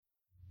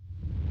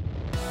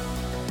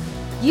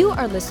You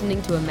are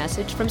listening to a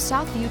message from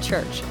Southview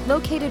Church,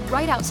 located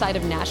right outside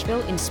of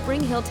Nashville in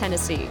Spring Hill,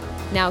 Tennessee.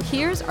 Now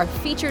here's our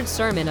featured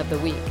sermon of the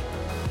week.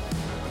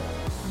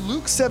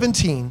 Luke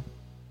 17,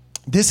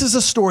 this is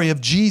a story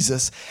of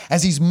Jesus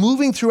as he's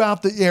moving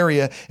throughout the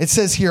area. It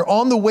says here,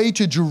 on the way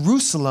to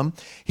Jerusalem,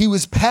 he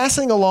was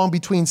passing along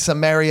between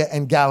Samaria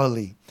and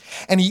Galilee.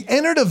 And he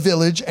entered a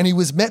village and he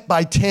was met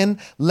by 10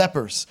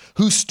 lepers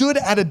who stood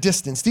at a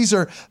distance. These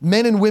are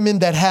men and women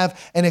that have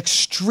an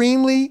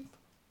extremely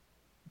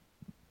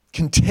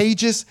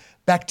contagious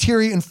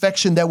bacteria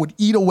infection that would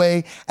eat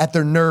away at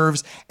their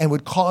nerves and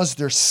would cause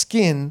their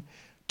skin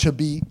to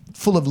be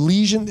full of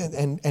lesions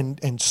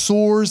and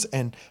sores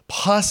and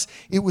pus.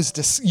 It was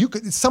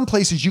some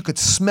places you could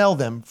smell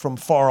them from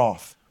far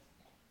off.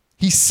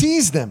 He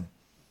sees them.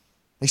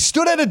 They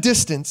stood at a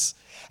distance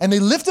and they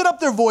lifted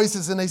up their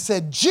voices and they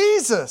said,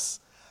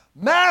 "Jesus,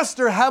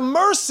 Master, have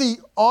mercy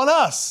on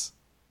us."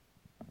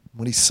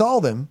 When he saw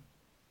them,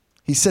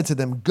 he said to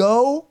them,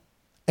 "Go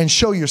and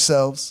show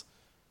yourselves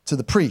to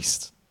the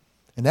priest."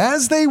 And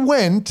as they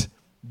went,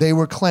 they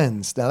were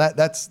cleansed. Now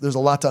there's a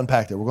lot to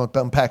unpack there. We're going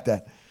to unpack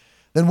that.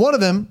 Then one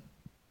of them,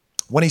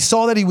 when he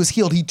saw that he was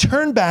healed, he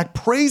turned back,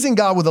 praising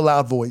God with a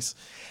loud voice.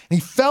 And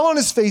he fell on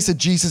his face at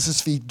Jesus'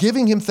 feet,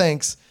 giving him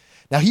thanks.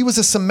 Now he was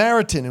a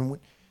Samaritan. And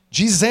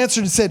Jesus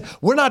answered and said,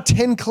 "We're not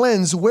 10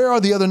 cleansed. Where are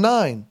the other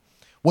 9?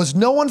 Was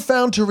no one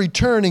found to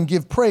return and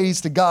give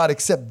praise to God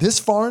except this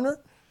foreigner?"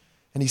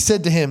 And he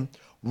said to him,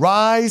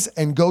 "Rise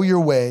and go your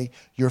way.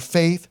 Your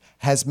faith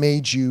has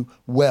made you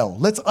well."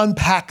 Let's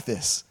unpack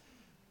this.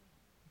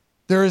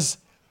 There is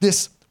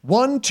this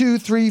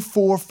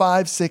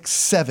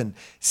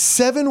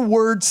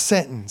 7-word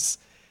sentence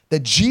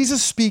that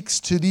Jesus speaks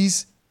to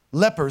these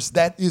lepers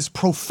that is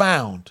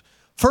profound.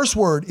 First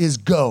word is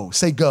go.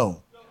 Say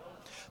go.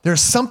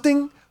 There's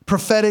something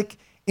prophetic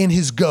in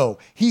his go.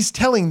 He's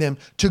telling them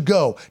to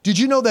go. Did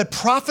you know that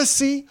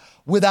prophecy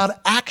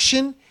without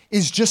action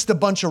is just a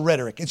bunch of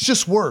rhetoric? It's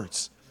just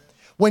words.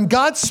 When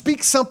God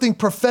speaks something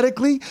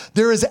prophetically,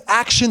 there is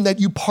action that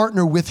you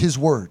partner with his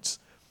words.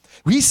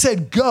 He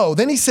said, go.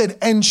 Then he said,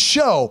 and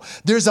show.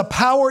 There's a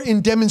power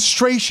in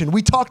demonstration.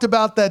 We talked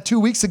about that 2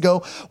 weeks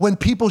ago when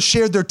people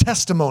shared their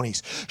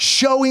testimonies,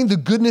 showing the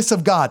goodness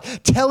of God,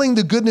 telling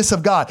the goodness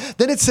of God.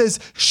 Then it says,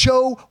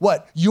 show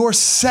what?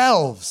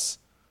 Yourselves.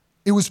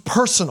 It was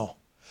personal.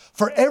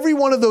 For every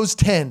one of those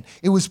 10,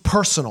 it was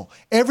personal.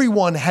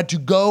 Everyone had to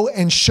go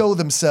and show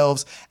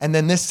themselves. And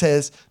then this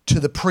says, to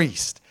the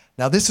priest.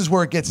 Now, this is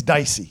where it gets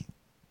dicey.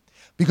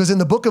 Because in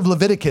the book of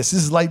Leviticus,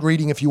 this is light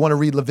reading if you want to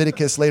read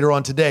Leviticus later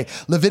on today,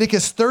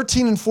 Leviticus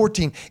 13 and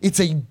 14, it's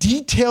a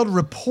detailed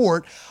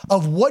report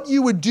of what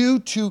you would do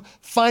to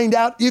find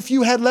out if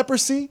you had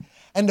leprosy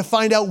and to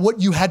find out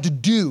what you had to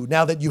do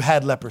now that you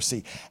had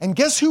leprosy. And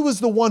guess who was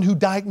the one who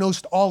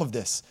diagnosed all of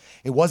this?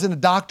 It wasn't a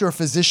doctor or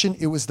physician,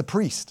 it was the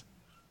priest.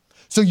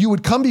 So you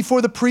would come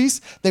before the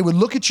priest, they would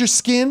look at your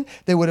skin,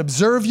 they would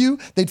observe you,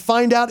 they'd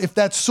find out if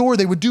that's sore,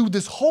 they would do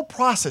this whole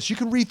process. You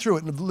can read through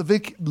it in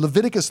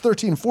Leviticus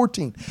 13 and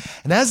 14.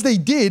 And as they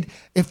did,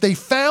 if they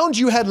found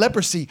you had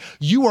leprosy,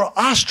 you were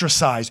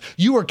ostracized.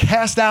 You were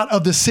cast out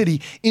of the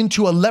city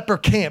into a leper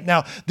camp.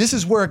 Now, this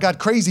is where it got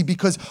crazy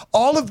because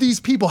all of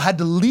these people had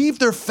to leave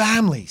their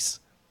families.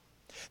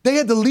 They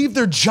had to leave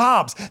their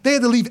jobs. They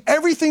had to leave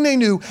everything they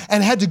knew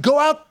and had to go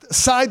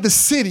outside the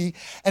city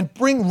and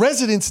bring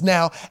residents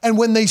now. And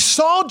when they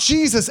saw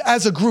Jesus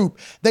as a group,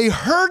 they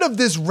heard of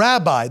this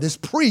rabbi, this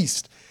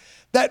priest,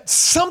 that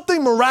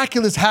something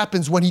miraculous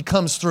happens when he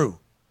comes through.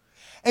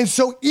 And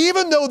so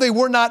even though they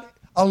were not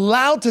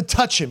allowed to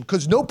touch him,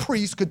 because no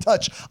priest could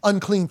touch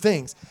unclean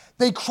things,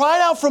 they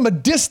cried out from a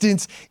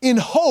distance in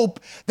hope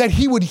that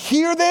he would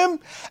hear them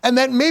and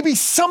that maybe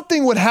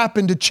something would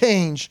happen to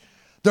change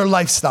their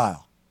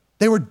lifestyle.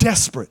 They were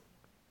desperate.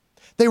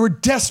 They were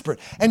desperate.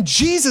 And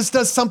Jesus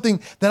does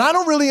something that I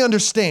don't really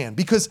understand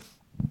because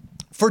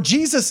for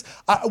Jesus,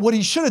 what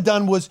he should have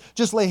done was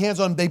just lay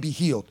hands on them, they'd be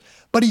healed.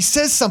 But he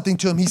says something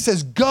to him. He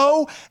says,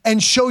 go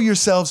and show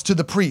yourselves to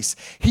the priest.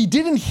 He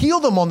didn't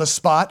heal them on the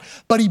spot,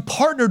 but he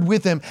partnered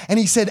with them. And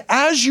he said,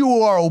 as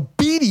you are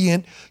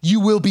obedient, you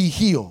will be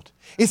healed.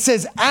 It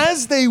says,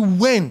 as they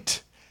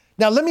went.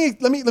 Now, let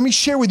me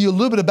share with you a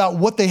little bit about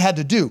what they had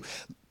to do.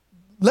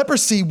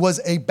 Leprosy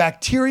was a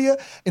bacteria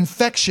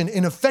infection,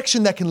 an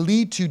infection that can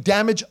lead to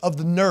damage of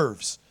the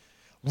nerves,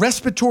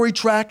 respiratory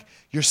tract,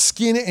 your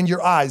skin, and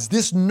your eyes.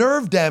 This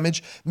nerve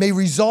damage may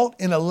result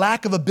in a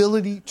lack of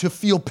ability to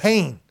feel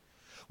pain,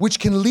 which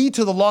can lead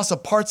to the loss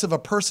of parts of a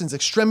person's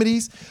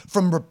extremities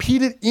from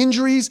repeated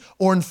injuries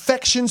or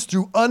infections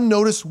through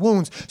unnoticed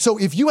wounds. So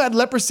if you had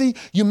leprosy,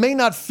 you may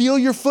not feel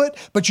your foot,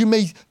 but you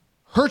may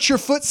hurt your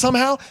foot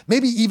somehow,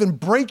 maybe even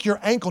break your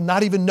ankle,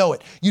 not even know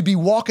it. You'd be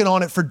walking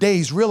on it for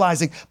days,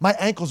 realizing my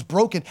ankle's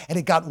broken, and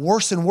it got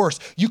worse and worse.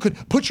 You could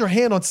put your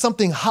hand on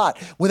something hot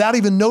without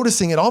even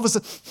noticing it. All of a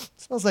sudden,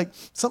 Smells like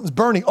something's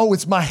burning. Oh,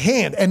 it's my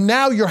hand. And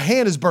now your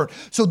hand is burnt.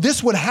 So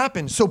this would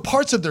happen. So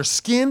parts of their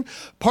skin,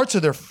 parts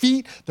of their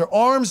feet, their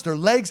arms, their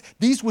legs,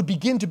 these would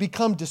begin to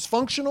become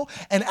dysfunctional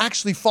and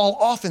actually fall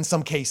off in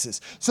some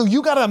cases. So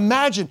you got to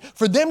imagine,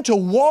 for them to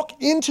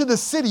walk into the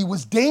city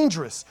was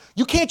dangerous.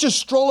 You can't just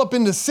stroll up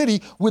in the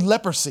city with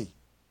leprosy.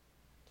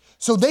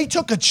 So they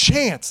took a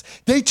chance.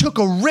 They took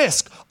a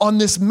risk on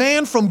this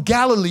man from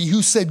Galilee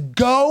who said,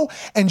 go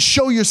and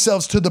show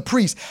yourselves to the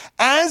priest.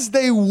 As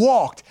they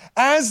walked,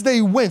 as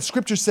they went,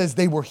 scripture says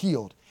they were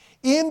healed.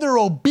 In their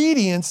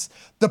obedience,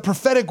 the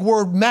prophetic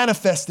word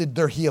manifested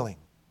their healing.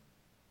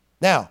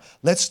 Now,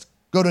 let's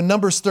go to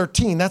Numbers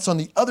 13. That's on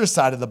the other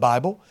side of the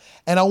Bible.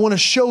 And I want to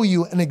show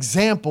you an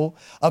example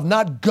of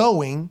not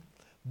going,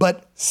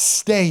 but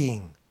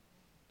staying.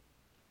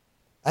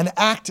 An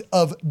act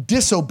of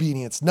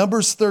disobedience.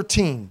 Numbers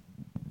 13,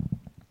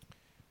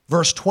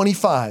 verse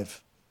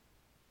 25.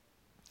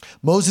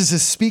 Moses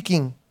is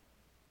speaking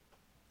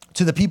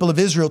to the people of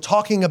Israel,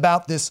 talking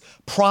about this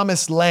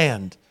promised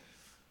land.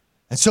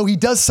 And so he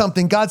does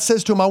something. God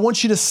says to him, I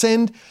want you to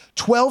send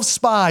 12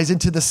 spies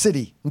into the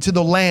city, into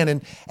the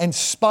land, and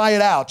spy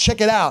it out, check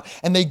it out.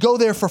 And they go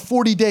there for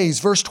 40 days,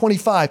 verse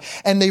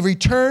 25. And they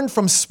returned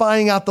from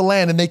spying out the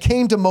land. And they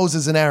came to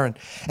Moses and Aaron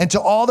and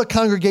to all the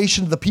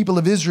congregation of the people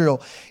of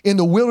Israel in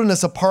the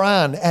wilderness of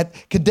Paran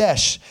at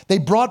Kadesh. They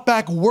brought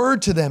back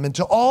word to them and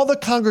to all the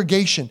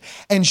congregation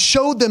and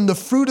showed them the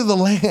fruit of the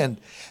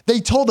land. They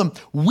told them,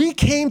 we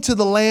came to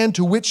the land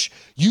to which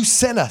you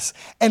sent us,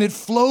 and it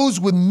flows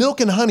with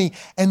milk and honey,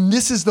 and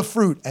this is the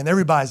fruit. And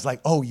everybody's like,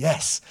 oh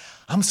yes,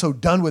 I'm so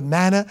done with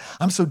manna.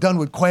 I'm so done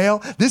with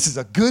quail. This is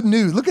a good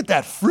news. Look at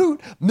that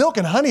fruit, milk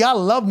and honey. I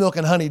love milk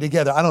and honey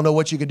together. I don't know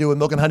what you could do with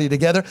milk and honey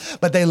together,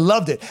 but they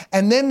loved it.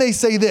 And then they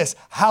say this,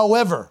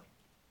 however,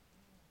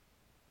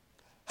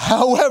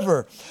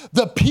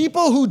 the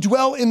people who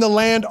dwell in the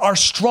land are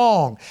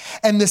strong,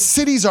 and the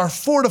cities are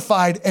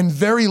fortified and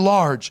very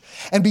large.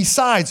 And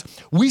besides,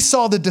 we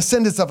saw the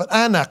descendants of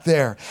Anak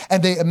there,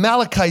 and the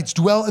Amalekites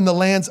dwell in the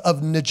lands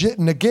of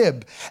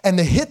Negib, and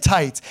the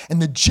Hittites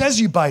and the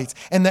Jebusites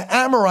and the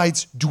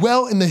Amorites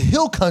dwell in the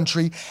hill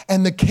country,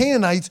 and the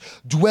Canaanites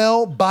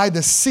dwell by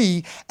the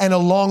sea and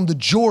along the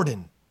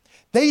Jordan.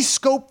 They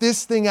scoped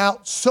this thing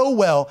out so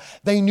well.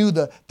 They knew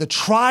the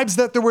tribes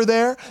that were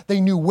there. They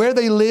knew where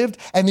they lived,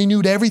 and they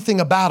knew everything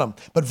about them.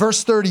 But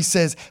verse 30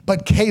 says,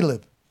 but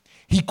Caleb,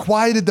 he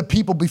quieted the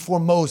people before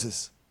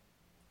Moses.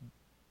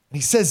 And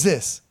he says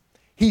this.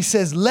 He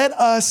says, let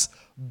us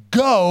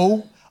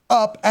go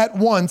up at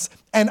once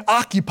and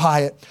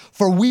occupy it,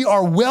 for we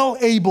are well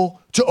able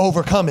to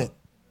overcome it.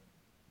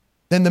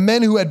 Then the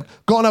men who had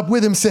gone up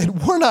with him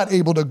said, we're not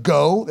able to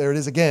go, there it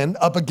is again,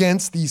 up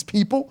against these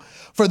people,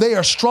 for they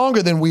are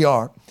stronger than we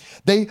are.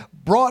 They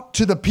brought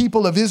to the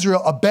people of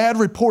Israel a bad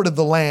report of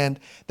the land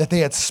that they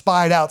had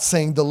spied out,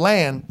 saying, the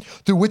land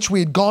through which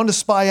we had gone to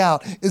spy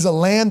out is a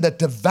land that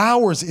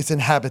devours its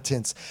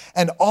inhabitants,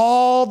 and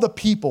all the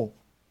people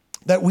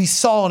that we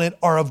saw in it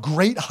are of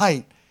great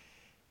height.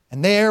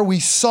 And there we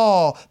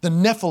saw the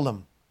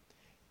Nephilim.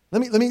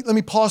 Let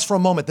me pause for a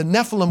moment. The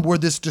Nephilim were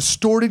this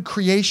distorted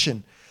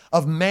creation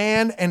of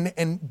man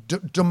and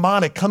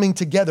demonic coming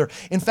together.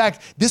 In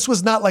fact, this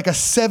was not like a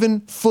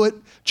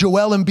 7-foot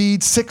Joel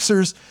Embiid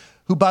Sixers,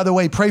 who, by the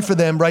way, pray for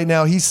them right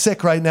now. He's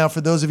sick right now, for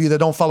those of you that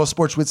don't follow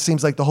sports, which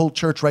seems like the whole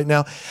church right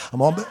now.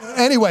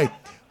 Anyway,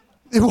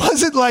 it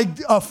wasn't like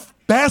a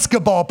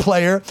basketball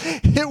player.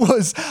 It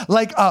was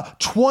like a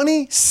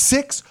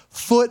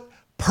 26-foot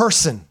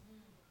person.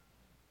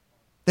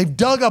 They've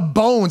dug up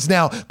bones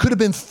now, could have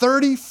been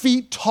 30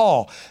 feet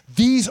tall.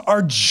 These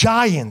are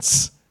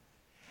giants.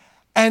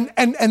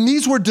 And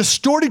these were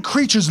distorted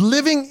creatures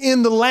living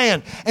in the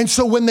land. And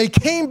so when they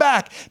came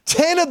back,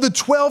 10 of the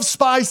 12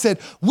 spies said,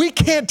 we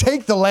can't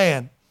take the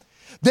land.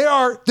 There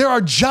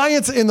are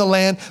giants in the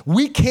land.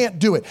 We can't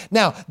do it.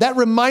 Now, that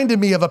reminded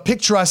me of a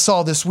picture I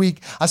saw this week.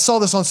 I saw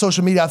this on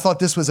social media. I thought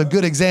this was a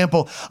good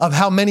example of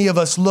how many of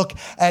us look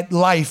at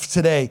life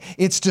today.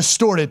 It's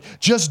distorted.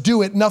 Just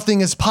do it.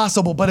 Nothing is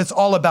possible, but it's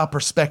all about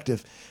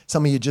perspective.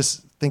 Some of you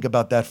just think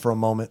about that for a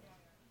moment.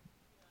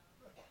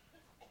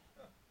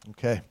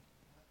 Okay.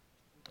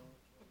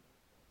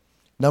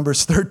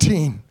 Numbers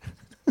 13.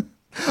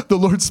 The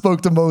Lord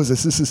spoke to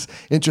Moses. This is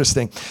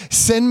interesting.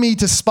 Send me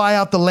to spy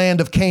out the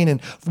land of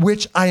Canaan,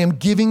 which I am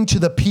giving to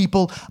the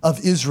people of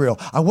Israel.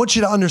 I want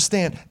you to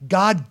understand,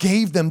 God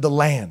gave them the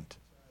land.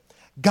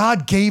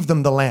 God gave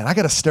them the land. I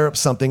got to stir up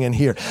something in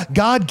here.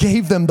 God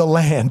gave them the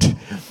land.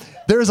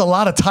 There's a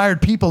lot of tired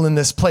people in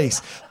this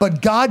place,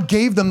 but God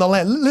gave them the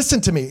land.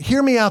 Listen to me.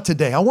 Hear me out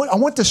today. I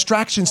want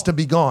distractions to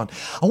be gone.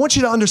 I want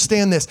you to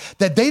understand this,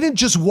 that they didn't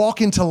just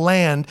walk into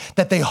land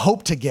that they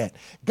hoped to get.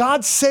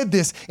 God said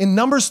this in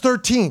Numbers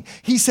 13.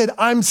 He said,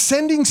 I'm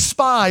sending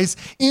spies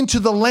into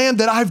the land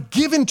that I've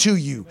given to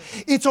you.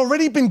 It's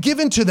already been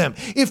given to them.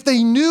 If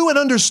they knew and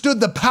understood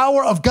the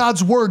power of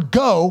God's word,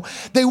 go,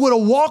 they would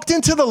have walked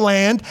into the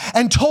land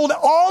and told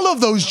all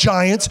of those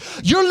giants,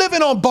 you're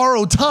living on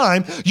borrowed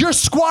time. You're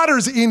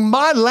squatters in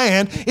my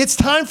land. It's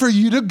time for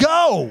you to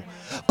go.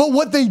 But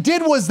what they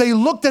did was they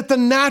looked at the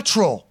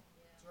natural.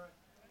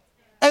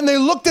 And they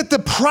looked at the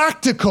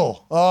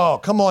practical. Oh,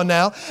 come on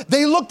now.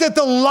 They looked at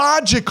the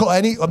logical.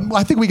 I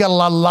think we got a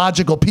lot of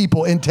logical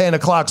people in 10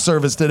 o'clock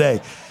service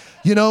today.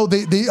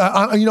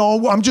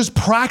 I'm just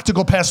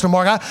practical, Pastor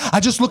Mark.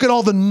 I just look at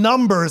all the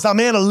numbers. I'm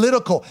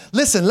analytical.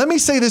 Listen, let me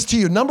say this to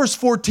you. Numbers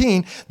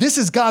 14, this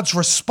is God's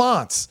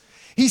response.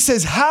 He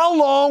says, how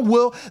long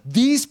will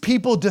these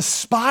people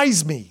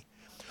despise me?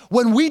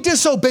 When we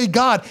disobey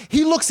God,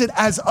 he looks at it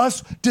as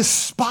us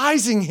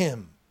despising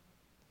him.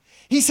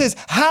 He says,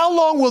 how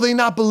long will they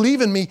not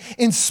believe in me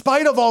in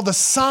spite of all the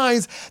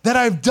signs that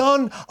I've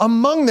done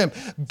among them?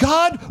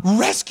 God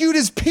rescued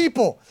his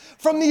people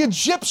from the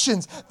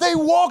Egyptians. They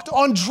walked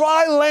on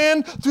dry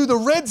land through the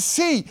Red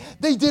Sea.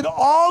 They did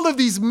all of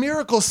these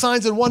miracle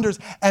signs and wonders,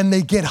 and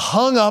they get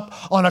hung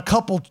up on a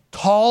couple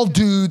tall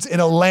dudes in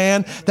a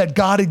land that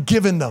God had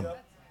given them.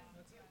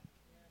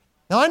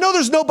 Now, I know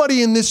there's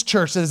nobody in this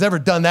church that has ever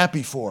done that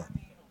before.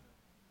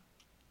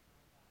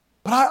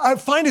 But I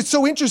find it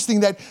so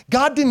interesting that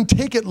God didn't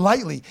take it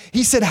lightly.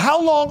 He said,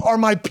 how long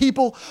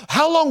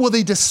will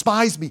they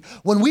despise me?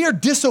 When we are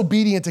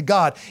disobedient to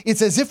God,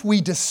 it's as if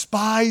we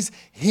despise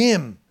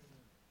him.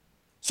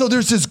 So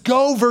there's this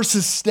go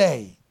versus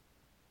stay.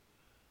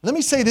 Let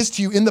me say this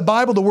to you. In the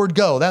Bible, the word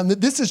go, now,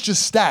 this is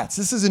just stats.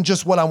 This isn't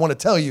just what I want to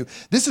tell you.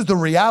 This is the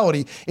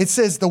reality. It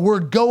says the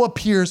word go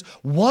appears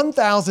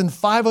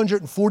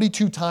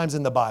 1,542 times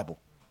in the Bible.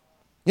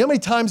 You know how many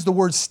times the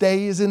word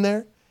stay is in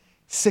there?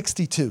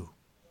 62.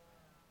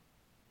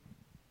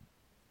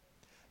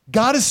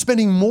 God is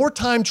spending more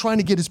time trying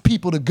to get his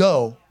people to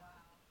go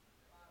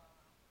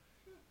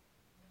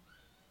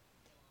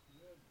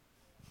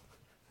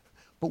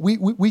but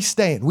we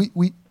staying,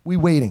 we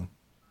waiting.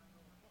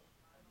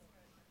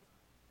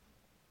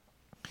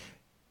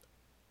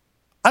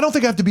 I don't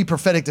think I have to be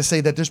prophetic to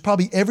say that there's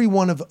probably every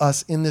one of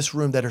us in this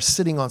room that are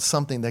sitting on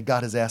something that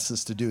God has asked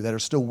us to do, that are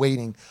still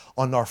waiting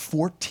on our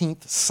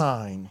 14th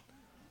sign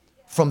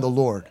from the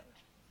Lord.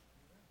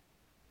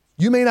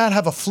 You may not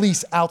have a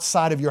fleece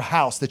outside of your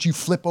house that you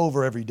flip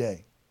over every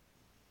day.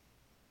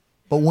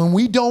 But when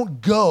we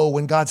don't go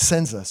when God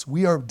sends us,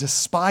 we are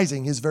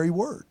despising his very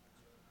word.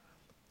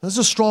 This is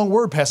a strong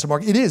word, Pastor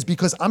Mark. It is,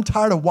 because I'm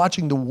tired of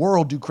watching the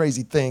world do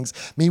crazy things.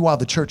 Meanwhile,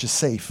 the church is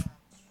safe.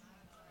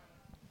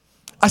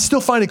 I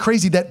still find it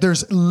crazy that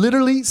there's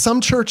literally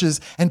some churches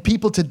and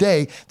people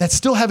today that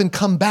still haven't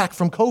come back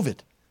from COVID.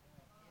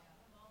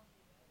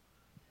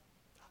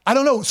 I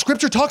don't know.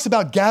 Scripture talks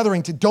about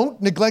gathering. Don't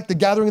neglect the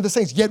gathering of the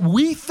saints. Yet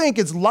we think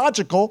it's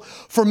logical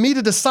for me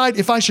to decide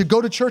if I should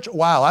go to church.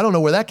 Wow, I don't know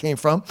where that came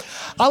from.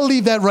 I'll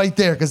leave that right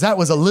there because that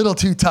was a little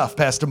too tough,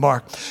 Pastor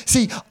Mark.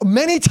 See,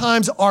 many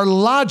times our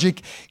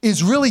logic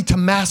is really to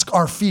mask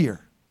our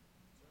fear.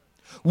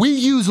 We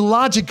use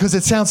logic because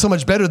it sounds so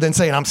much better than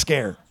saying, I'm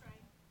scared.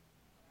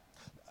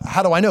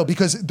 How do I know?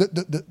 Because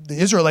the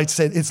Israelites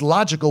said it's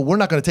logical. We're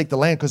not going to take the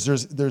land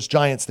because there's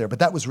giants there. But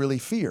that was really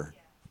fear.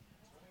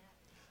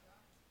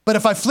 But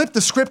if I flip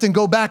the script and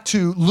go back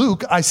to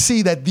Luke, I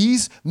see that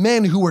these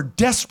men who were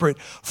desperate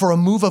for a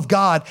move of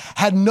God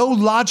had no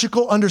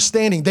logical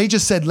understanding. They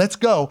just said, let's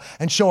go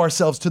and show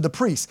ourselves to the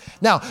priest.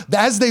 Now,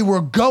 as they were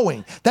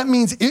going, that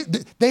means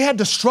they had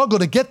to struggle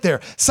to get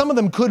there. Some of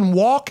them couldn't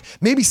walk.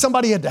 Maybe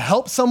somebody had to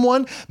help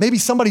someone. Maybe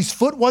somebody's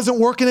foot wasn't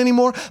working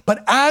anymore.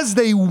 But as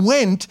they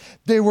went,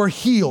 they were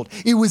healed.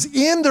 It was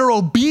in their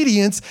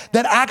obedience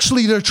that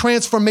actually their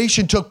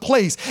transformation took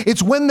place.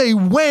 It's when they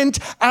went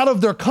out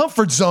of their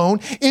comfort zone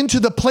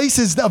into the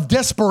places of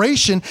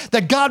desperation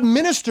that God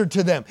ministered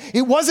to them.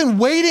 It wasn't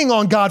waiting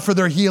on God for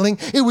their healing.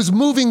 It was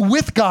moving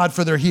with God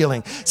for their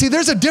healing. See,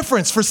 there's a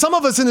difference. For some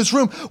of us in this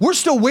room, we're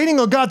still waiting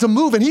on God to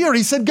move, and he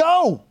already said,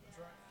 go.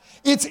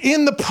 It's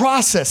in the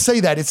process. Say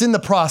that. It's in the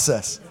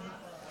process.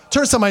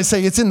 Turn to somebody and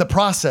say, it's in the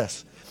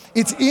process.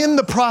 It's in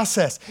the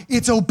process.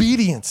 It's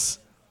obedience.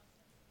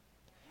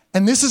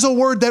 And this is a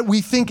word that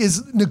we think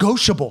is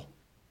negotiable.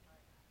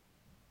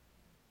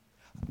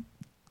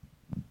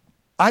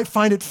 I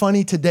find it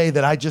funny today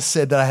that I just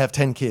said that I have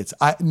 10 kids.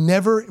 I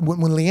never,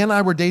 when Leanne and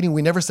I were dating,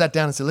 we never sat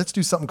down and said, let's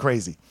do something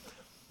crazy.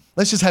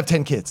 Let's just have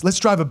 10 kids. Let's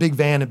drive a big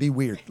van and be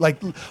weird. Like,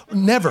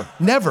 never.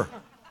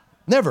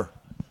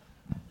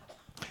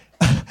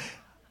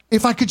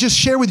 If I could just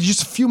share with you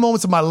just a few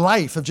moments of my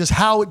life of just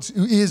how it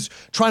is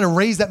trying to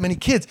raise that many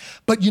kids.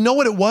 But you know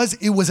what it was?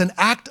 It was an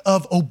act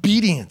of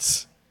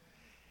obedience.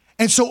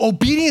 And so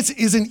obedience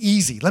isn't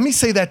easy. Let me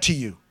say that to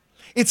you.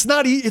 It's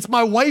not easy. It's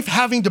my wife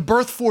having to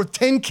birth forth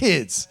 10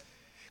 kids,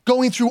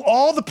 going through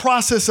all the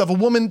process of a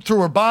woman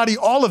through her body,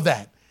 all of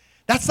that.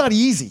 That's not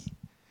easy.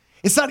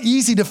 It's not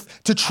easy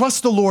to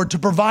trust the Lord to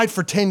provide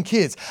for 10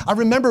 kids. I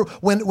remember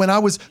when I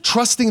was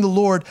trusting the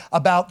Lord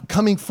about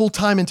coming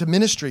full-time into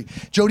ministry.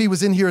 Jody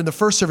was in here in the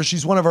first service.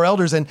 She's one of our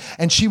elders, and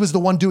she was the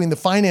one doing the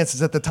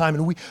finances at the time.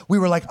 And we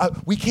were like,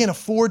 we can't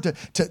afford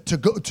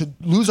to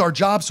lose our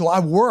job, so I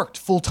worked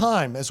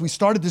full-time as we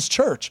started this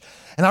church.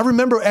 And I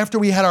remember after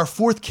we had our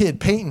fourth kid,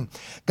 Peyton,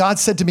 God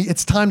said to me,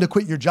 it's time to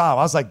quit your job.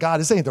 I was like, God,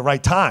 this ain't the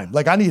right time.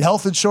 Like, I need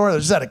health insurance. I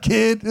just had a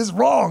kid. This is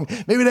wrong.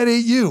 Maybe that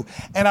ain't you.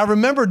 And I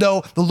remember,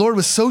 though, the Lord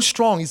was so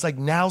strong. He's like,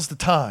 now's the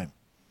time.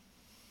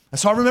 And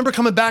so I remember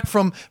coming back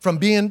from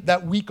being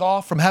that week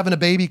off, from having a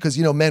baby, because,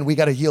 men, we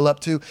got to heal up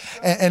too.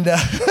 And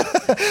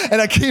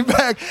I came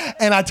back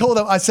and I told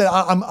him, I said,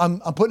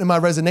 I'm putting in my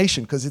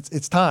resignation because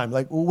it's time.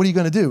 Like, well, what are you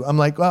going to do? I'm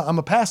like, well, I'm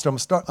a pastor.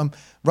 I'm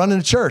running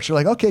a church. They're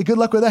like, okay, good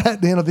luck with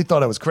that. They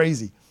thought I was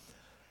crazy.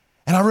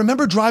 And I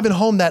remember driving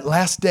home that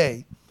last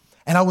day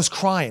and I was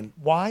crying.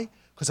 Why?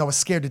 Because I was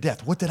scared to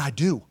death. What did I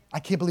do? I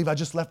can't believe I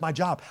just left my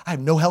job. I have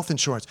no health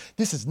insurance.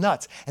 This is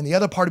nuts. And the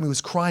other part of me was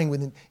crying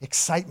with an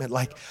excitement,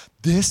 like,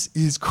 this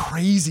is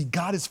crazy.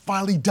 God has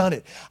finally done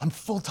it. I'm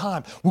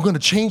full-time. We're going to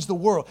change the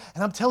world.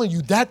 And I'm telling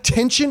you, that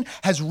tension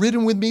has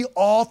ridden with me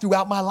all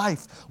throughout my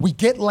life. We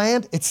get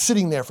land, it's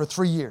sitting there for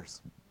 3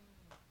 years.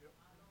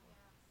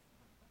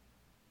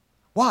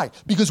 Why?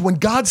 Because when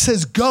God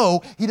says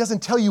go, he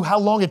doesn't tell you how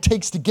long it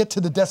takes to get to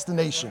the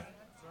destination.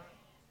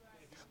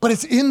 But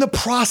it's in the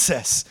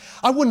process.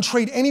 I wouldn't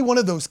trade any one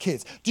of those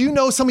kids. Do you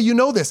know, some of you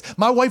know this,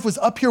 my wife was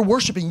up here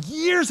worshiping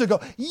years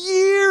ago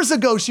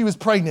she was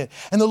pregnant.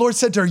 And the Lord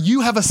said to her, you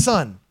have a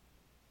son.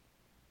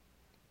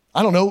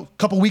 I don't know, a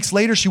couple weeks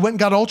later, she went and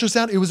got an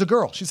ultrasound. It was a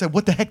girl. She said,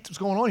 what the heck is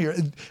going on here?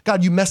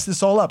 God, you messed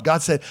this all up.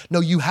 God said,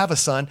 no, you have a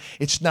son.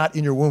 It's not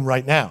in your womb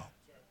right now.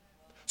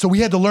 So we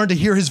had to learn to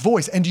hear his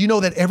voice. And do you know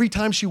that every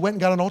time she went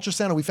and got an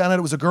ultrasound and we found out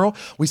it was a girl,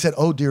 we said,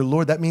 oh, dear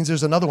Lord, that means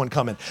there's another one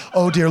coming.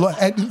 Oh, dear Lord.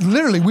 And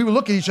literally, we would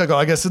look at each other and go,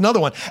 I guess another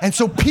one. And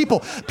so people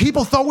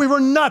thought we were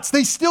nuts.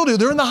 They still do.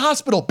 They're in the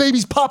hospital.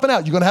 Baby's popping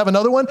out. You going to have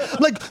another one?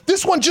 I'm like,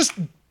 this one just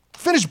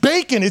finished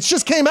baking. It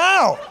just came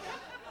out.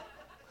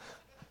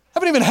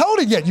 Haven't even held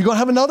it yet. You going to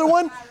have another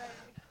one?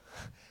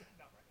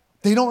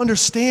 They don't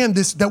understand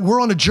this, that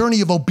we're on a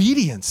journey of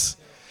obedience.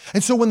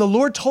 And so when the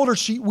Lord told her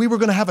we were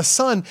going to have a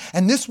son,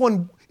 and this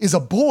one is a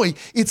boy,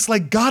 it's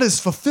like God has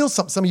fulfilled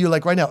something. Some of you are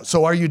like right now,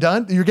 so are you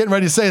done? You're getting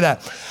ready to say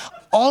that.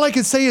 All I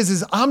can say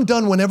is I'm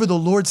done whenever the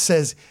Lord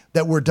says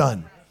that we're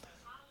done.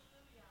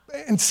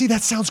 And see,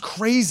 that sounds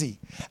crazy.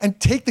 And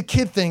take the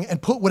kid thing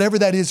and put whatever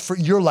that is for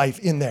your life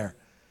in there.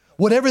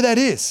 Whatever that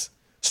is.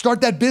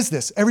 Start that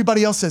business.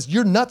 Everybody else says,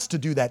 you're nuts to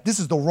do that. This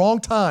is the wrong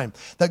time.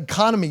 The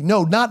economy,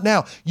 no, not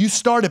now. You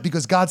start it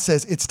because God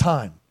says it's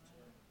time.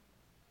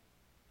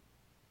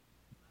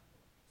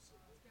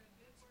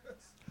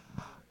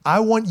 I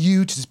want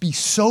you to be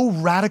so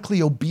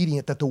radically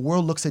obedient that the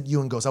world looks at you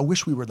and goes, I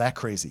wish we were that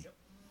crazy.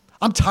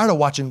 I'm tired of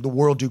watching the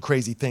world do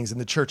crazy things and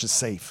the church is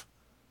safe.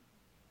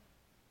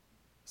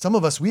 Some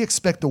of us, we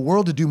expect the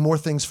world to do more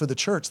things for the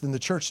church than the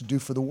church to do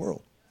for the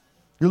world.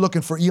 You're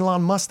looking for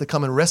Elon Musk to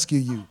come and rescue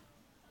you.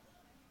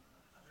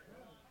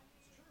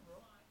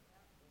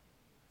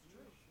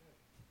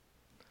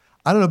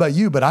 I don't know about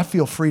you, but I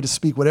feel free to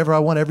speak whatever I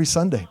want every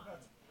Sunday.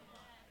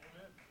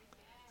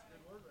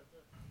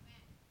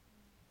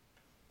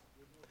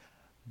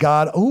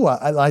 God,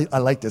 I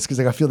like this because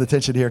I feel the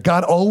tension here.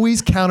 God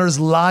always counters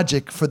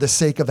logic for the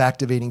sake of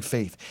activating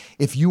faith.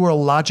 If you are a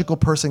logical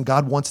person,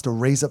 God wants to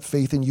raise up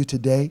faith in you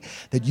today,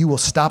 that you will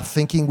stop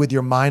thinking with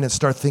your mind and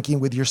start thinking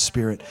with your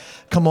spirit.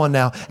 Come on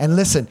now. And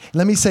listen,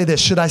 let me say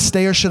this. Should I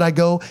stay or should I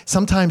go?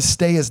 Sometimes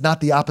stay is not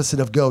the opposite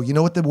of go. You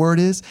know what the word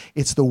is?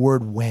 It's the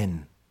word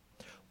when.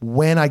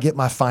 When I get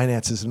my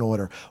finances in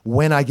order,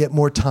 when I get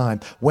more time,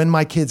 when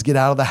my kids get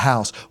out of the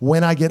house,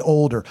 when I get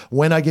older,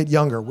 when I get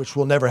younger, which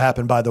will never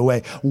happen, by the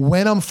way,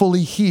 when I'm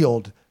fully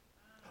healed,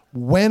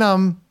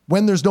 when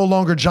there's no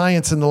longer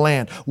giants in the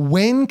land,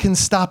 when can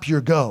stop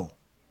your go?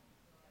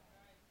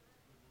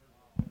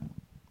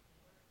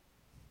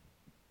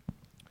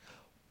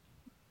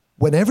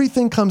 When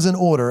everything comes in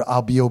order,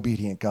 I'll be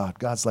obedient, God.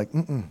 God's like,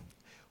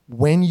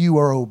 When you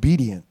are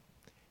obedient,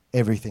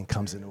 everything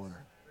comes in order.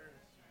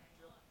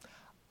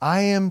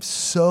 I am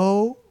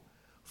so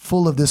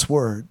full of this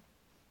word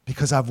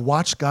because I've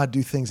watched God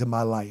do things in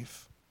my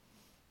life.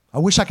 I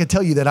wish I could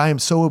tell you that I am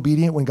so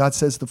obedient when God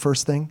says the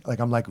first thing, like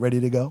I'm like ready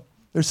to go.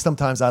 There's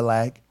sometimes I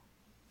lag,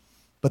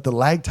 but the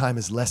lag time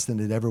is less than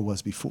it ever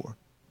was before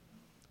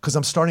because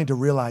I'm starting to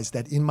realize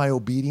that in my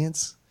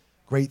obedience,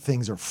 great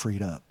things are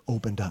freed up,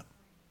 opened up.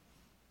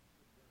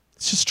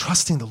 It's just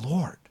trusting the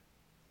Lord.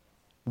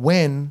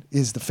 When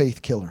is the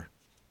faith killer?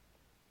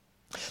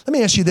 Let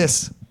me ask you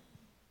this.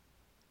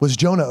 Was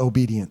Jonah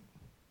obedient?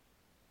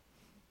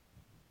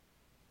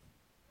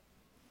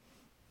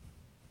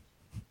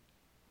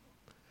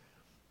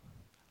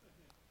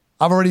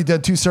 I've already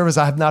done 2 services.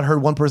 I have not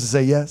heard one person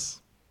say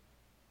yes.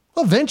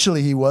 Well,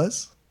 eventually he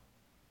was.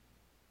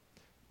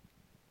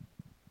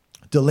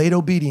 Delayed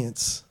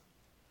obedience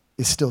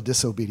is still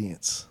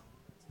disobedience.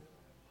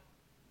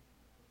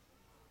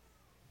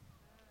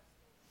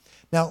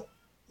 Now,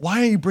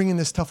 why are you bringing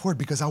this tough word?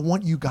 Because I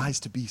want you guys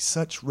to be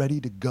such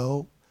ready to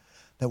go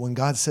that when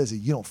God says it,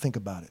 you don't think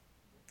about it.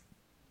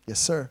 Yes,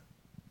 sir.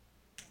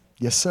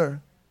 Yes,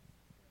 sir.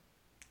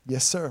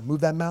 Yes, sir.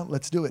 Move that mountain.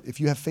 Let's do it. If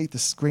you have faith,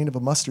 this grain of a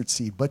mustard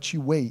seed, but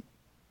you wait.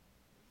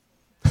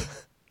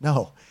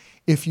 No.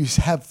 If you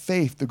have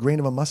faith, the grain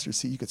of a mustard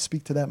seed, you could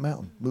speak to that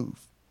mountain. Move.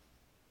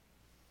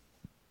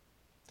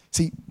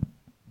 See,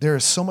 there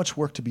is so much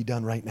work to be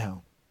done right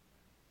now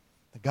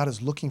that God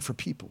is looking for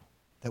people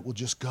that will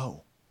just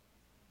go.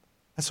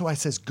 That's why it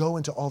says, go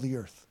into all the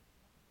earth.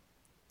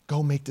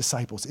 Go make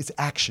disciples. It's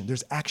action.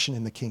 There's action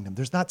in the kingdom.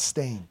 There's not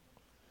staying.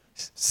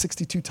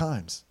 62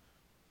 times.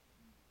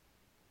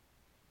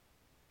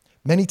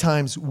 Many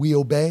times we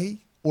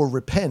obey or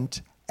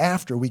repent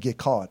after we get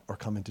caught or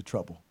come into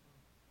trouble.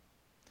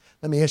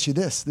 Let me ask you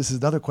this. This is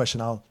another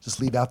question I'll just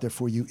leave out there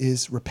for you.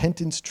 Is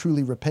repentance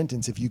truly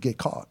repentance if you get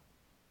caught?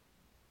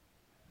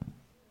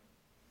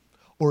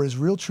 Or is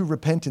real true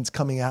repentance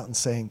coming out and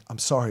saying, I'm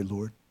sorry,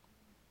 Lord.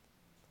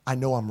 I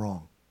know I'm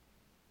wrong.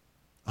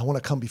 I want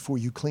to come before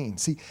you clean.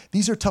 See,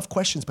 these are tough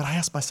questions, but I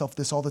ask myself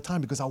this all the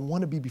time because I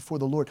want to be before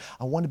the Lord.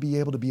 I want to be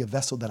able to be a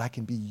vessel that I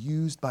can be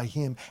used by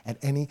him at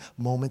any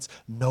moment's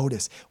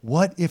notice.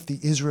 What if the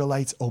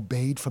Israelites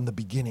obeyed from the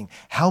beginning?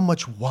 How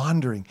much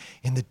wandering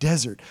in the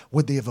desert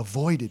would they have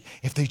avoided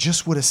if they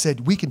just would have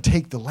said, we can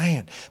take the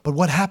land? But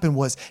what happened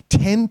was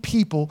 10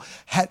 people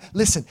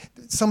listen,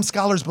 some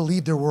scholars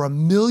believe there were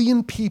 1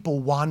 million people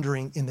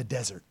wandering in the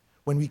desert.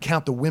 When we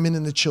count the women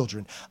and the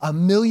children,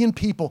 1 million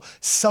people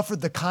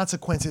suffered the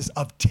consequences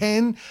of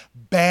 10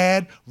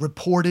 bad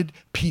reported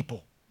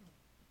people.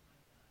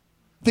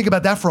 Think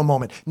about that for a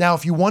moment. Now,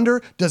 if you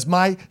wonder, does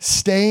my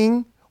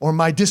staying or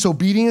my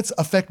disobedience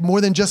affect more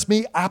than just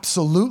me?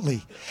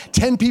 Absolutely.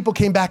 10 people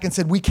came back and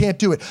said, we can't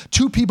do it.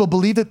 2 people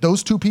believed it.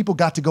 Those 2 people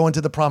got to go into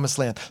the promised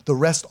land. The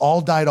rest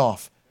all died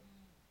off.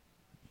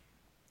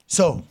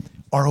 So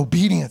our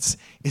obedience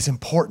is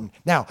important.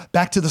 Now,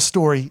 back to the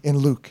story in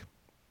Luke.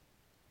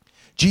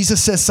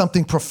 Jesus says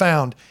something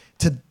profound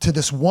to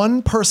this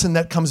one person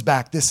that comes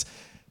back, this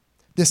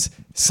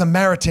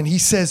Samaritan. He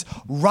says,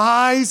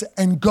 rise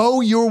and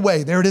go your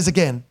way. There it is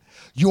again.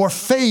 Your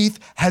faith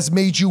has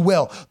made you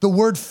well. The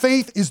word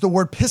faith is the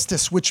word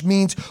pistis, which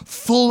means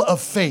full of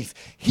faith.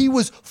 He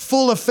was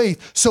full of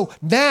faith. So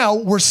now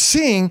we're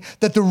seeing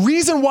that the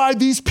reason why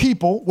these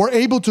people were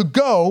able to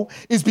go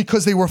is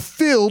because they were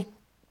filled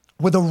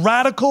with a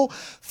radical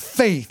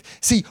faith.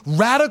 See,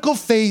 radical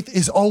faith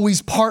is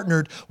always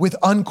partnered with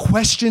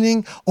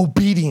unquestioning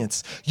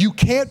obedience. You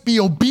can't be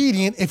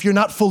obedient if you're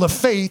not full of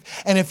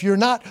faith, and if you're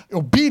not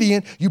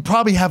obedient, you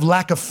probably have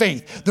lack of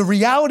faith. The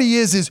reality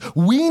is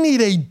we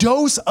need a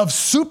dose of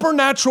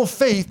supernatural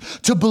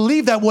faith to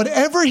believe that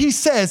whatever he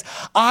says,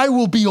 I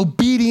will be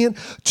obedient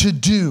to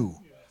do.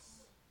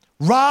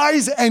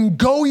 Rise and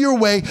go your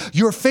way.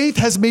 Your faith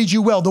has made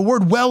you well. The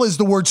word well is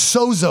the word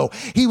sozo.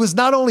 He was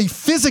not only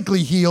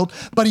physically healed,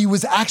 but he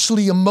was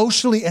actually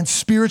emotionally and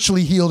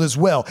spiritually healed as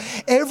well.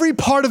 Every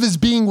part of his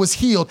being was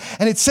healed.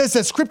 And it says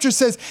that scripture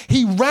says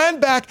he ran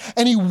back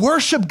and he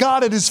worshiped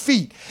God at his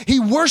feet. He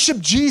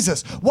worshiped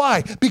Jesus.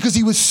 Why? Because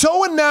he was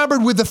so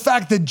enamored with the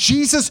fact that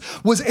Jesus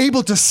was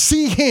able to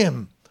see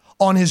him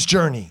on his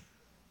journey.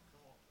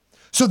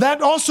 So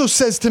that also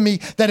says to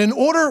me that in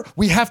order,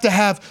 we have to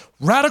have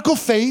radical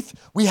faith,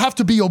 we have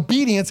to be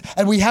obedient,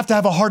 and we have to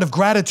have a heart of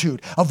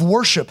gratitude, of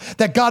worship,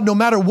 that God, no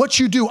matter what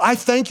you do, I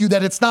thank you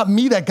that it's not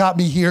me that got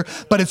me here,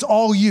 but it's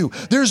all you.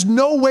 There's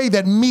no way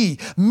that me,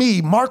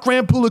 Mark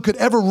Rampula, could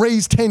ever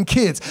raise 10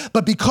 kids,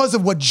 but because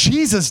of what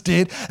Jesus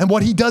did and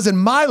what he does in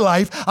my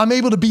life, I'm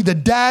able to be the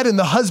dad and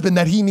the husband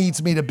that he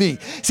needs me to be.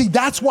 See,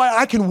 that's why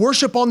I can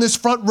worship on this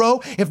front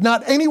row if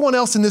not anyone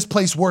else in this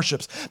place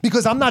worships,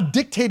 because I'm not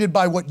dictated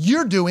by what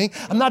you're doing.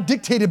 I'm not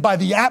dictated by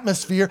the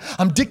atmosphere.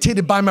 I'm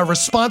dictated by my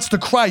response to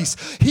Christ.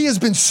 He has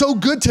been so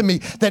good to me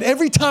that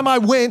every time I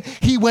went,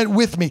 he went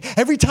with me.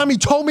 Every time he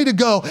told me to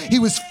go, he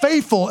was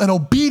faithful and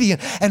obedient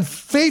and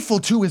faithful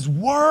to his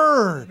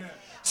word.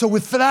 So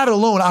with that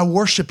alone, I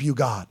worship you,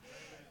 God.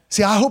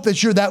 See, I hope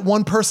that you're that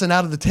one person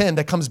out of the 10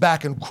 that comes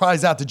back and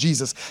cries out to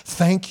Jesus,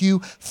 thank you,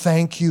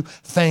 thank you,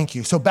 thank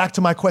you. So back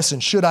to my question,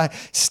 should I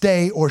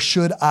stay or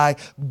should I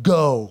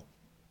go?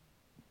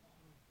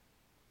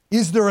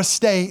 Is there a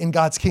stay in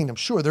God's kingdom?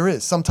 Sure, there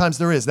is. Sometimes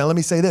there is. Now, let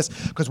me say this,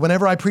 because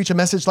whenever I preach a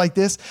message like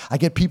this, I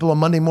get people on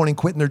Monday morning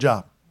quitting their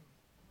job.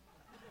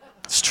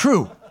 It's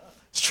true.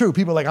 It's true.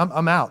 People are like,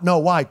 I'm out. No,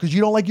 why? Because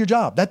you don't like your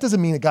job. That doesn't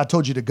mean that God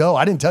told you to go.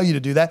 I didn't tell you to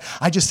do that.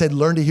 I just said,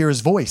 learn to hear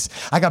his voice.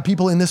 I got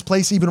people in this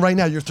place, even right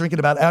now, you're thinking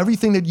about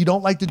everything that you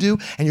don't like to do,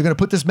 and you're going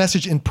to put this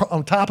message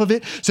on top of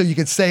it so you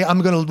could say,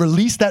 I'm going to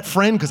release that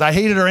friend because I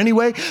hated her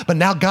anyway, but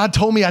now God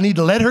told me I need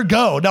to let her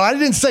go. No, I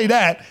didn't say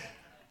that.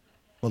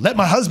 Well, let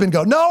my husband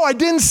go. No, I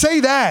didn't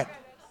say that.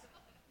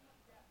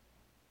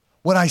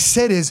 What I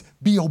said is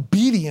be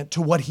obedient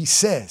to what he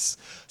says.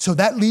 So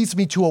that leads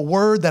me to a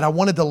word that I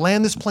wanted to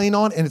land this plane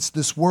on, and it's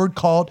this word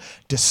called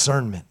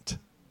discernment.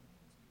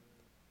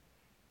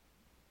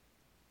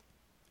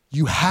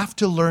 You have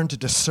to learn to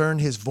discern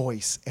his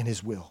voice and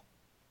his will.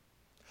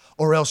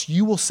 or else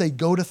you will say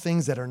go to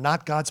things that are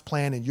not God's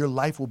plan and your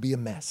life will be a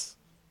mess.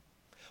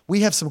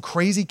 We have some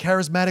crazy,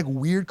 charismatic,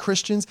 weird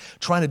Christians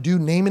trying to do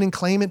name it and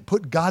claim it,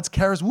 put God's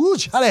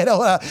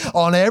charisma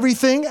on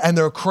everything, and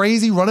they're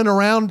crazy, running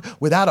around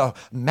without a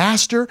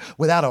master,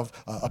 without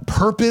a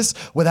purpose,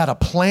 without a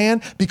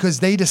plan, because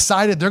they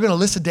decided they're going to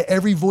listen to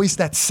every voice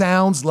that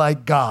sounds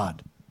like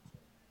God.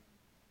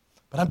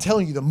 But I'm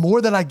telling you, the more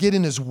that I get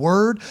in his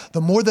word,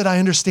 the more that I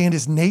understand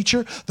his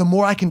nature, the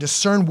more I can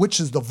discern which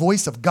is the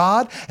voice of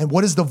God and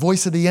what is the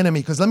voice of the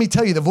enemy. Because let me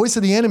tell you, the voice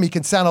of the enemy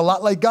can sound a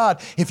lot like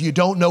God if you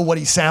don't know what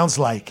he sounds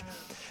like.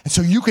 And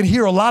so you can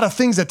hear a lot of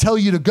things that tell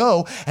you to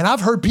go. And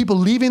I've heard people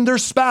leaving their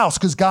spouse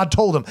because God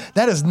told them.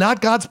 That is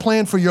not God's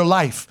plan for your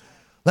life.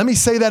 Let me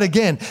say that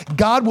again.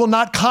 God will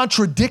not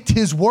contradict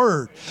his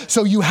word.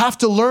 So you have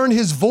to learn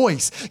his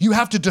voice. You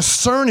have to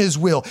discern his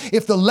will.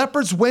 If the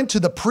lepers went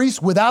to the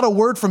priest without a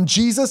word from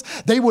Jesus,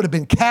 they would have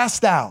been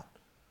cast out.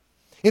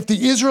 If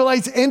the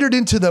Israelites entered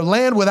into the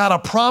land without a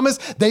promise,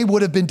 they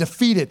would have been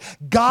defeated.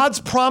 God's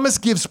promise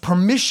gives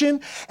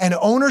permission and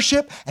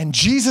ownership, and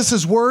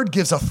Jesus' word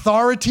gives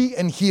authority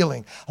and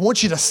healing. I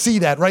want you to see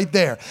that right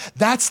there.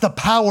 That's the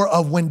power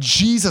of when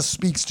Jesus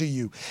speaks to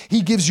you.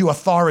 He gives you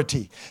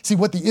authority. See,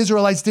 what the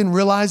Israelites didn't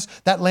realize,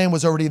 that land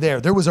was already there.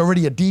 There was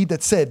already a deed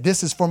that said,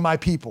 this is for my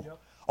people. Yep.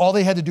 All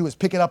they had to do is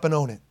pick it up and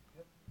own it.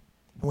 Yep.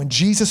 And when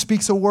Jesus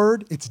speaks a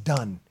word, it's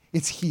done.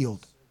 It's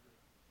healed.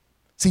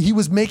 See, he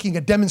was making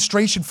a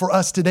demonstration for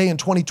us today in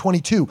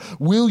 2022.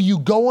 Will you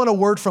go on a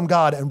word from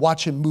God and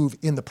watch him move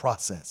in the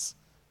process?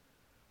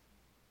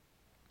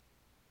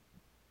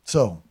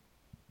 So,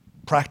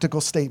 practical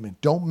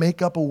statement. Don't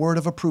make up a word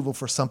of approval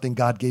for something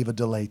God gave a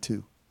delay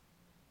to.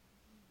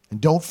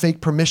 And don't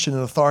fake permission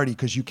and authority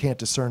because you can't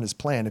discern his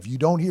plan. If you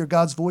don't hear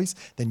God's voice,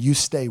 then you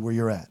stay where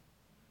you're at.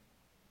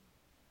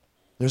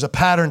 There's a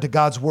pattern to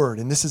God's word.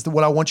 And this is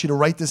what I want you to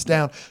write this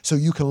down so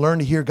you can learn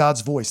to hear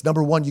God's voice.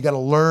 Number one, you got to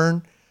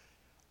learn.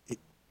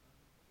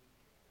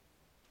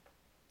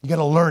 You got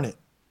to learn it.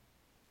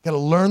 You got to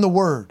learn the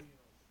word.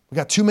 We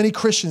got too many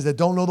Christians that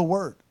don't know the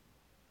word.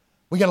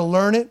 We got to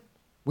learn it.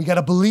 We got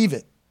to believe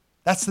it.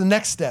 That's the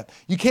next step.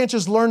 You can't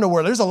just learn the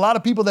word. There's a lot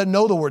of people that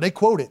know the word. They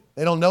quote it.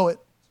 They don't know it.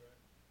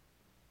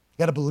 You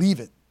got to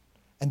believe it.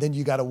 And then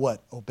you got to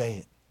what? Obey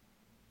it.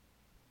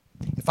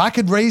 If I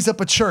could raise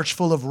up a church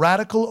full of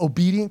radical,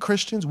 obedient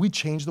Christians, we'd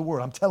change the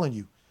world. I'm telling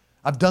you.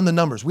 I've done the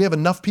numbers. We have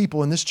enough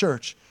people in this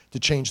church to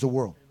change the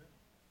world.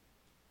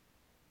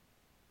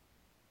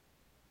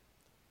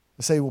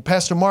 I say, well,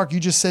 Pastor Mark, you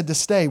just said to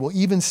stay. Well,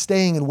 even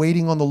staying and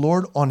waiting on the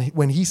Lord,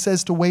 when he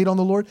says to wait on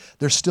the Lord,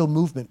 there's still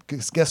movement.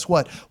 Because guess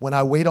what? When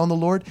I wait on the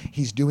Lord,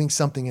 he's doing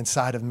something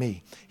inside of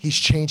me. He's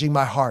changing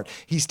my heart.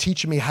 He's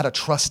teaching me how to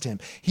trust him.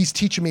 He's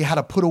teaching me how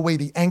to put away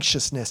the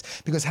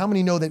anxiousness. Because how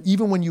many know that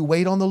even when you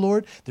wait on the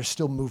Lord, there's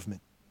still movement?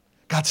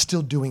 God's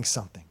still doing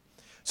something.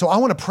 So I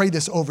want to pray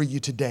this over you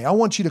today. I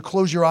want you to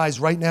close your eyes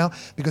right now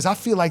because I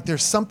feel like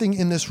there's something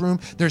in this room.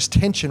 There's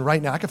tension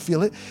right now. I can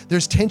feel it.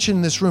 There's tension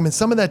in this room. And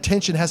some of that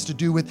tension has to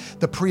do with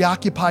the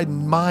preoccupied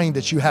mind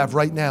that you have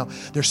right now.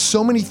 There's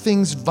so many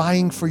things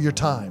vying for your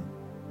time.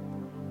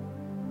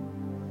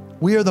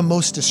 We are the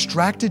most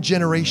distracted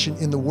generation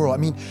in the world. I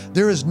mean,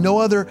 there is no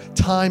other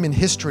time in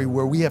history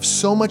where we have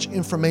so much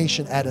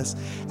information at us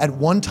at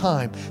one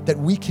time that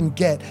we can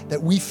get,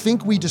 that we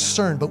think we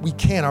discern, but we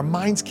can't. Our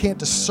minds can't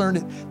discern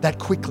it that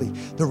quickly.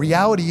 The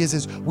reality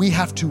is we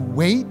have to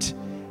wait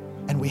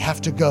and we have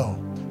to go.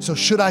 So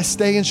should I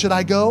stay and should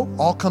I go?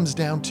 All comes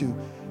down to,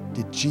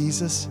 did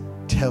Jesus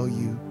tell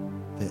you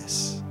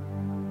this?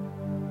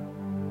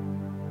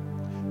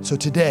 So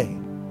today,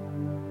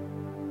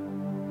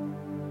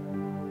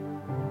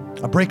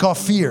 I break off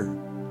fear,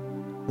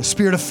 the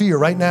spirit of fear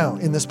right now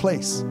in this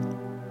place.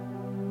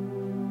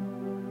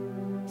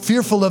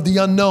 Fearful of the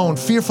unknown,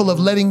 fearful of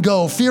letting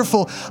go,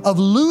 fearful of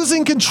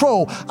losing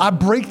control. I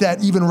break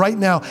that even right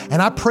now.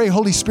 And I pray,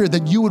 Holy Spirit,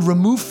 that you would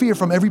remove fear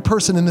from every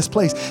person in this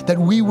place, that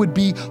we would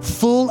be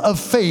full of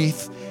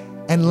faith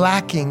and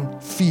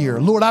lacking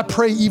fear. Lord, I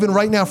pray even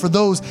right now for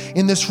those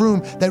in this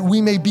room that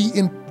we may be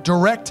in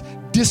direct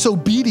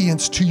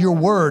disobedience to your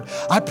word.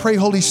 I pray,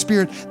 Holy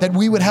Spirit, that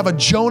we would have a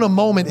Jonah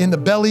moment in the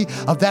belly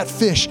of that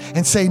fish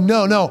and say,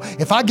 no,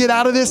 if I get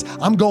out of this,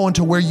 I'm going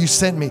to where you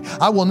sent me.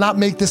 I will not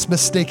make this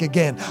mistake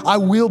again. I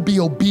will be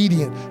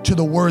obedient to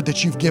the word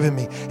that you've given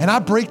me. And I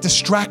break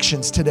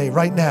distractions today,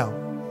 right now.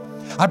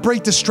 I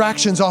break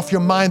distractions off your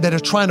mind that are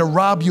trying to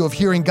rob you of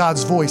hearing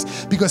God's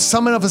voice, because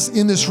some of us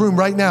in this room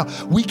right now,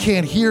 we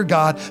can't hear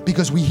God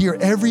because we hear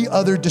every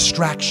other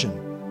distraction.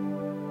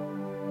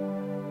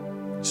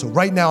 So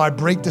right now, I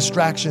break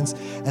distractions.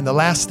 And the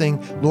last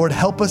thing, Lord,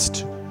 help us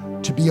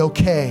to be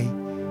okay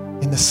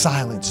in the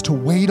silence, to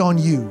wait on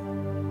you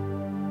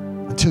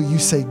until you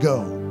say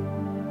go.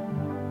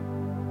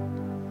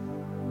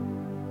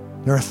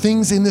 There are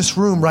things in this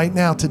room right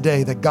now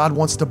today that God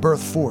wants to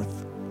birth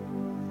forth.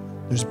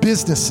 There's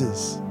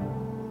businesses.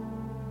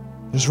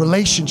 There's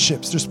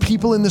relationships. There's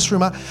people in this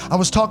room. I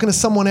was talking to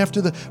someone after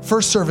the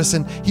first service,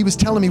 and he was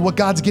telling me what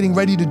God's getting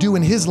ready to do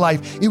in his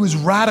life. It was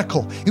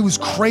radical. It was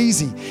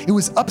crazy. It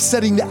was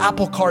upsetting the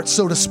apple cart,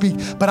 so to speak.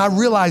 But I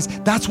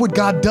realized that's what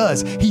God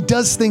does. He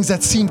does things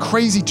that seem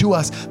crazy to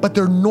us, but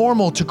they're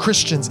normal to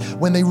Christians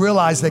when they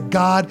realize that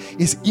God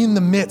is in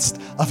the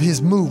midst of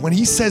his move. When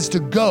he says to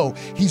go,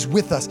 he's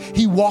with us.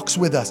 He walks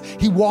with us.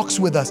 He walks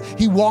with us.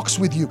 He walks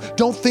with you.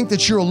 Don't think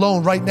that you're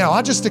alone right now.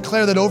 I just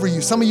declare that over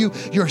you. Some of you,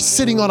 you're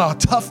sitting on a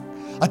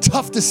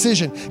tough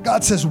decision.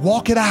 God says,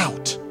 walk it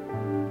out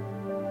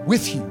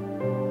with you.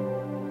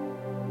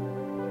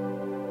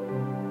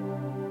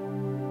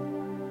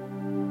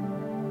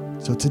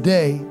 So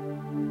today,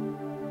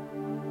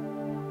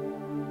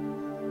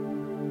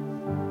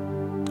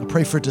 I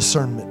pray for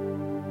discernment.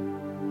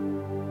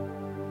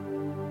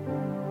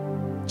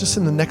 Just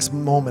in the next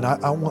moment,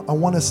 I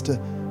want us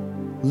to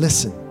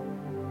listen,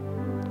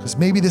 because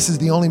maybe this is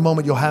the only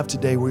moment you'll have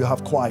today where you'll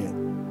have quiet.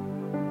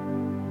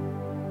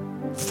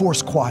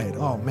 Forced quiet.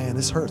 Oh man,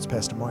 this hurts,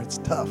 Pastor Mark. It's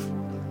tough.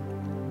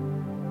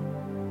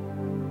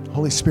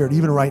 Holy Spirit,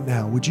 even right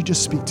now, would you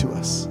just speak to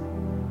us?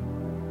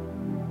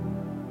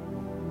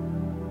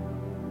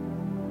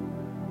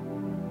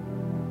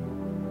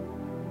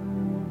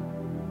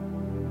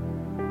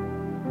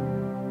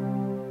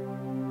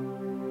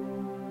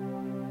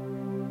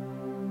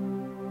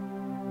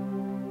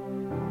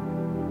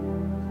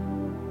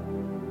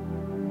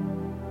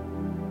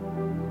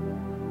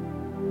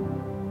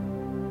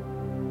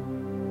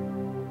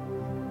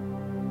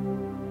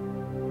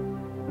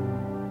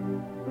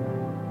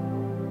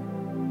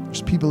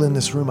 There's people in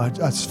this room, I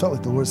just felt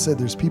like the Lord said,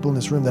 there's people in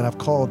this room that I've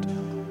called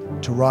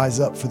to rise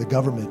up for the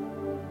government.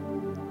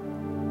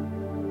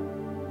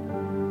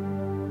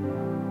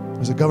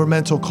 There's a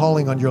governmental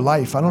calling on your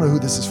life. I don't know who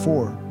this is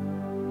for,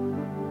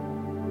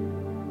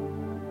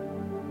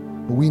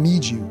 but we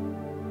need you.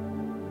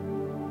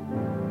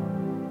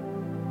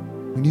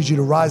 We need you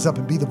to rise up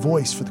and be the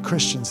voice for the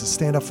Christians to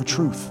stand up for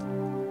truth.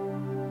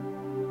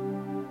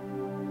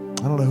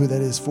 I don't know who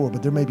that is for,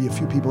 but there may be a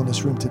few people in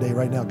this room today,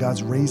 right now.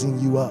 God's raising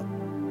you up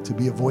to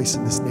be a voice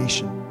in this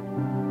nation.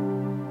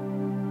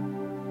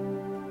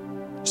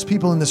 There's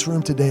people in this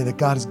room today that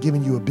God has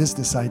given you a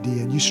business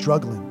idea and you're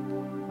struggling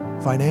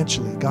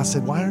financially. God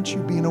said, why aren't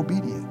you being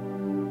obedient?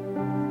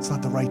 It's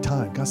not the right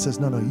time. God says,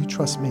 no, you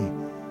trust me.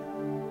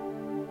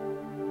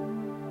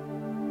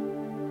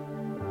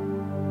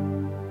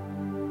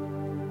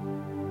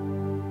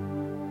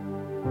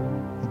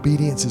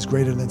 Obedience is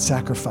greater than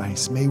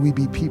sacrifice. May we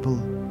be people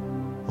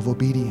of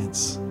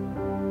obedience.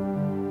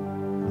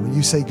 When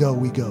you say go,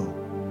 we go.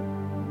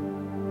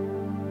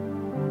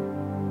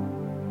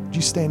 Would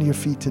you stand to your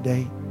feet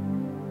today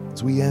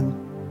as we end?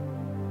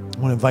 I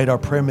want to invite our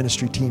prayer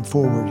ministry team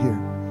forward here.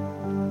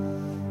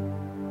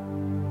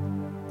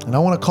 And I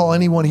want to call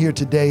anyone here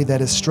today that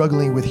is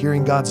struggling with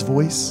hearing God's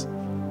voice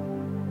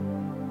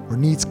or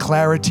needs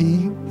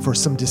clarity for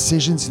some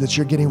decisions that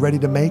you're getting ready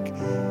to make.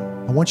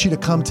 I want you to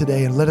come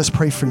today and let us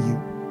pray for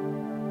you.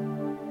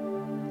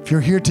 If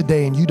you're here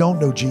today and you don't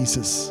know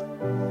Jesus,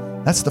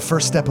 that's the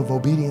first step of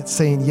obedience,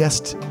 saying yes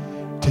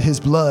to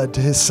his blood,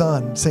 to his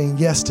son, saying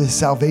yes to his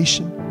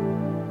salvation.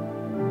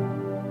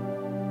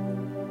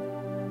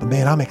 But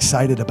man, I'm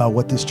excited about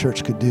what this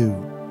church could do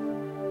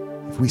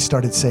if we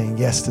started saying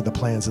yes to the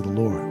plans of the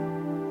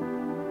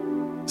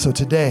Lord. So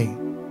today,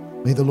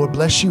 may the Lord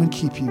bless you and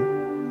keep you.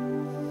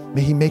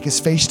 May he make his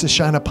face to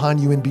shine upon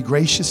you and be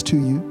gracious to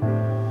you.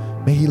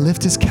 May he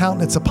lift his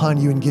countenance upon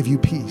you and give you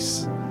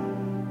peace.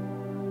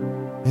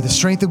 May the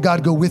strength of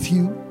God go with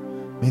you.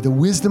 May the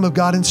wisdom of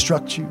God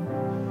instruct you.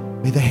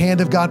 May the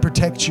hand of God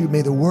protect you.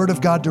 May the word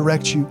of God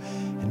direct you.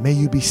 And may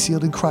you be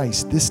sealed in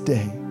Christ this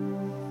day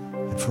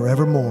and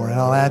forevermore. And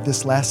I'll add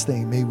this last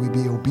thing. May we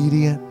be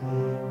obedient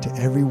to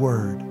every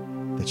word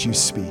that you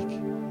speak.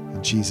 In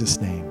Jesus'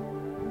 name,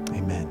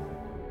 amen.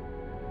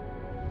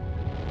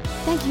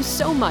 Thank you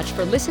so much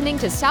for listening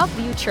to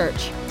Southview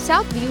Church.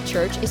 Southview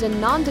Church is a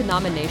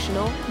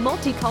non-denominational,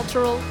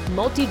 multicultural,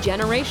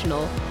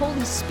 multi-generational,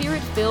 Holy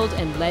Spirit-filled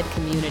and led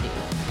community.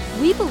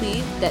 We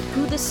believe that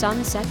who the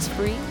Son sets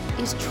free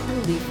is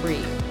truly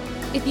free.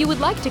 If you would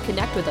like to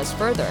connect with us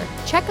further,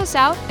 check us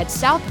out at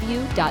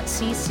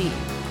southview.cc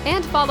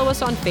and follow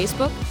us on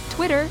Facebook,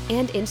 Twitter,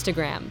 and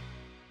Instagram.